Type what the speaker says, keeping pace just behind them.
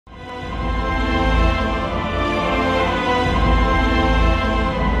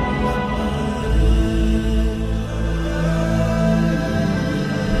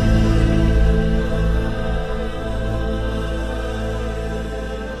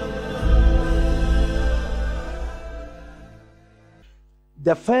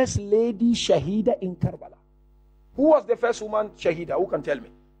the first lady Shahida in Karbala. Who was the first woman Shahida? Who can tell me?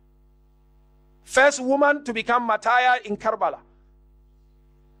 First woman to become martyr in Karbala.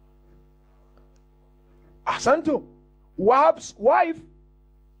 Ahsantu. Wahab's wife.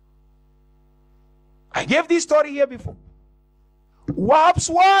 I gave this story here before. Wahab's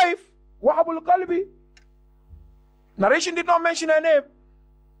wife, Wahabul Qalbi. Narration did not mention her name.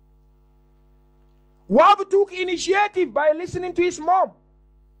 Wahab took initiative by listening to his mom.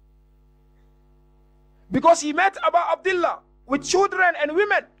 Because he met Abu Abdullah with children and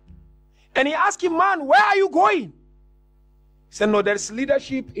women. And he asked him, man, where are you going? He said, no, there's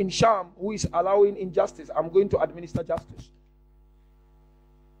leadership in Sham who is allowing injustice. I'm going to administer justice.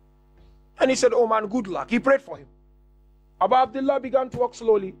 And he said, oh man, good luck. He prayed for him. Abu Abdullah began to walk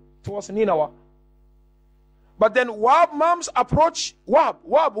slowly towards Ninawa. But then Wahab mom's approach,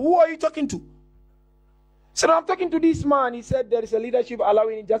 Wahab, who are you talking to? He said, I'm talking to this man. He said, there is a leadership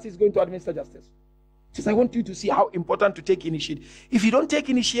allowing injustice, going to administer justice. He says, I want you to see how important to take initiative. If you don't take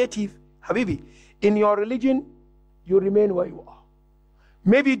initiative, Habibi, in your religion, you remain where you are.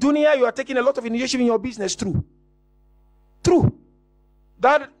 Maybe dunya, you are taking a lot of initiative in your business. True.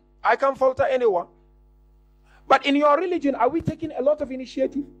 That I can't falter anyone. But in your religion, are we taking a lot of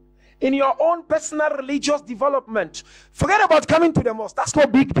initiative? In your own personal religious development, forget about coming to the mosque. That's no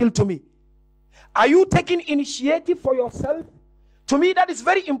big deal to me. Are you taking initiative for yourself? To me, that is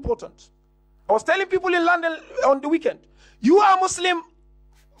very important. I was telling people in London on the weekend, you are Muslim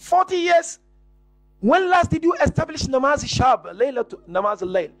 40 years. When last did you establish namaz shab, namaz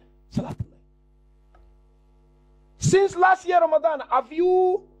al-layl, salat al-layl? Since last year Ramadan, have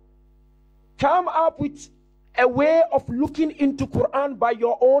you come up with a way of looking into Quran by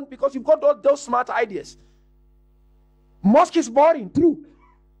your own? Because you've got all those smart ideas. Mosque is boring, true.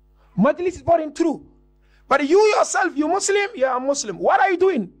 Majlis is boring, true. But you yourself, you Muslim? Yeah, I'm Muslim. What are you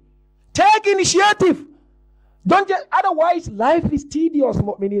doing? Take initiative. Don't just, otherwise life is tedious,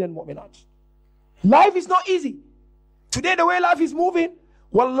 mu'minin and mu'minat. Life is not easy. Today the way life is moving,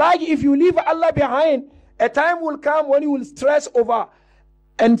 wallahi, if you leave Allah behind, a time will come when you will stress over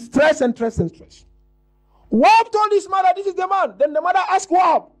and stress. Wahab told his mother, this is the man. Then the mother asked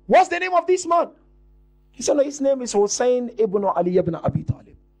Wahab, what's the name of this man? He said, no, his name is Hussain ibn Ali ibn Abi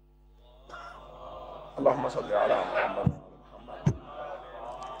Talib. Allahumma salli ala Muhammad.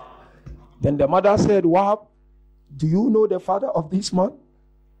 Then the mother said, Wahab, do you know the father of this man?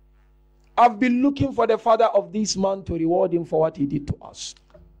 I've been looking for the father of this man to reward him for what he did to us.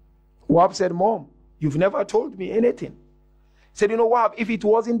 Wahab said, Mom, you've never told me anything. He said, you know, Wahab, if it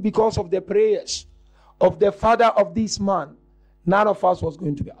wasn't because of the prayers of the father of this man, none of us was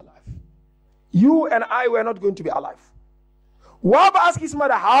going to be alive. You and I were not going to be alive. Wahab asked his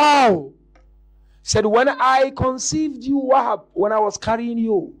mother, how? He said, when I conceived you, Wahab, when I was carrying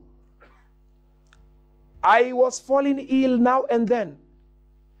you, I was falling ill now and then.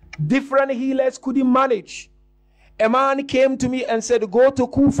 Different healers couldn't manage. A man came to me and said, go to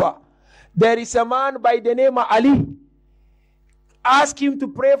Kufa. There is a man by the name of Ali. Ask him to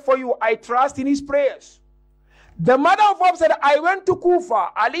pray for you. I trust in his prayers. The mother of Wahab said, I went to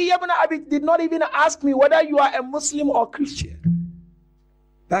Kufa. Ali ibn Abi did not even ask me whether you are a Muslim or Christian.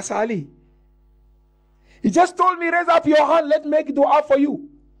 That's Ali. He just told me, raise up your hand, let's make dua for you.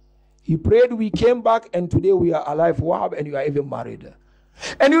 He prayed, we came back, and today we are alive, Wahab, and you are even married.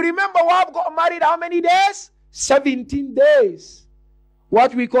 And you remember Wahab got married how many days? 17 days.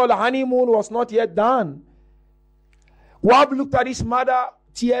 What we call a honeymoon was not yet done. Wahab looked at his mother,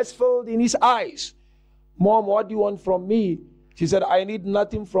 tears filled in his eyes. Mom, what do you want from me? She said, I need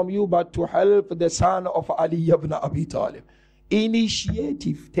nothing from you but to help the son of Ali ibn Abi Talib.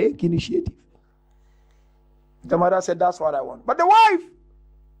 Initiative, take initiative. The mother said, that's what I want. But the wife,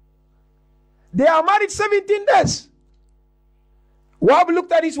 they are married 17 days. Wahab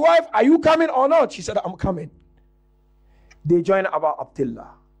looked at his wife, are you coming or not? She said, I'm coming. They joined Abu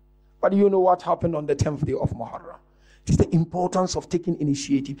Abdullah. But you know what happened on the 10th day of Muharram? It is the importance of taking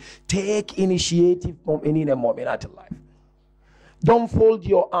initiative. Take initiative, mu'minin and mu'minat in life. Don't fold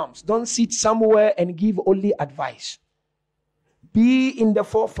your arms. Don't sit somewhere and give only advice. Be in the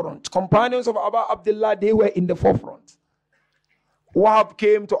forefront. Companions of Abu Abdullah, they were in the forefront. Wahab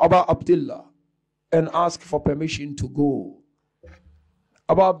came to Abu Abdullah and asked for permission to go.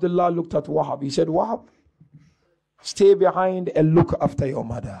 Abu Abdullah looked at Wahab. He said, Wahab, stay behind and look after your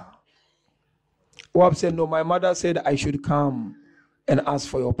mother. Wahab said, no, my mother said I should come and ask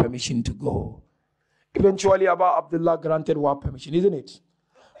for your permission to go. Eventually, Abu Abdullah granted Wahab permission, isn't it?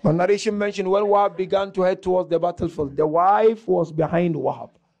 But narration mentioned when Wahab began to head towards the battlefield, the wife was behind Wahab.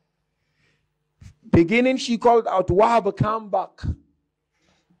 Beginning, she called out, Wahab, come back.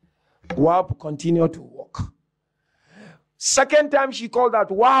 Wahab continued to walk. Second time she called out,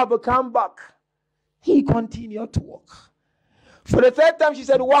 Wahab, come back. He continued to walk. For the third time she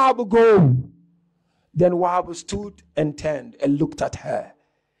said, Wahab, go. Then Wahab stood and turned and looked at her.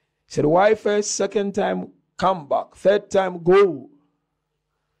 He said, why first? Second time, come back. Third time, go.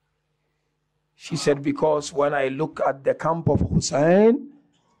 She said, because when I look at the camp of Hussain,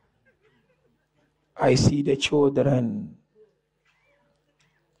 I see the children.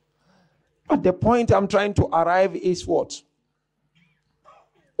 But the point I'm trying to arrive is what?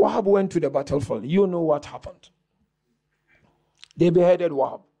 Wahab went to the battlefield. You know what happened. They beheaded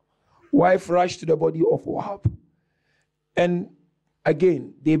Wahab. Wife rushed to the body of Wahab. And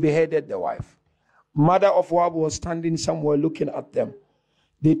again, they beheaded the wife. Mother of Wahab was standing somewhere looking at them.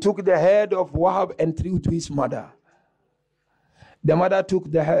 They took the head of Wahab and threw to his mother. The mother took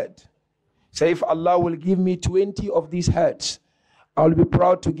the head. Say, if Allah will give me 20 of these heads, I'll be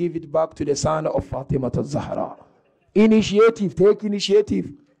proud to give it back to the son of Fatima al-Zahra. Initiative, take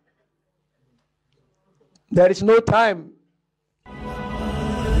initiative. There is no time.